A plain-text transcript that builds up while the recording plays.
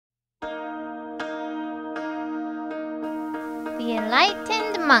The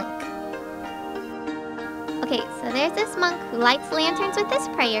Enlightened Monk. Okay, so there's this monk who lights lanterns with his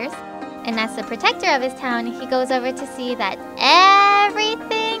prayers, and as the protector of his town, he goes over to see that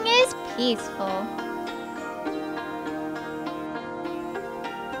everything is peaceful.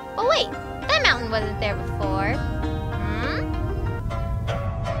 But wait, that mountain wasn't there before.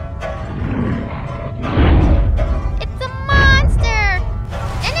 It's a monster!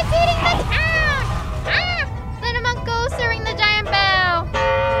 And it's eating the town! Ah! Then the monk goes to ring the giant bell.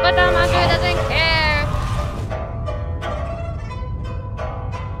 But the monster doesn't care.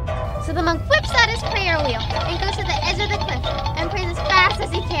 So the monk whips out his prayer wheel and goes to the edge of the cliff and prays as fast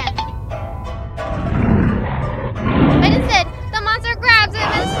as he can. But instead, the monster grabs him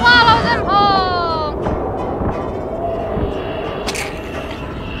and swallows him whole.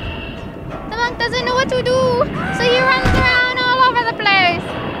 The monk doesn't know what to do, so he runs around all over the place.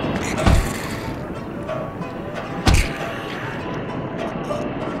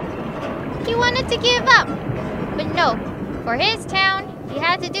 He wanted to give up, but no, for his town, he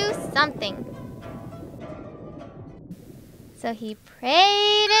had to do something. So he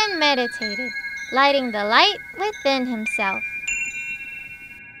prayed and meditated, lighting the light within himself.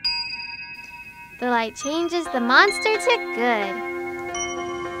 The light changes the monster to good.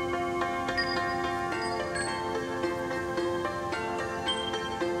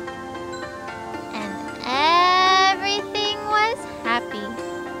 And everything was happy.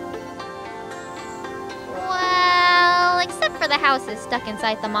 Well, except for the houses stuck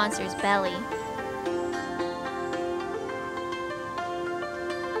inside the monster's belly.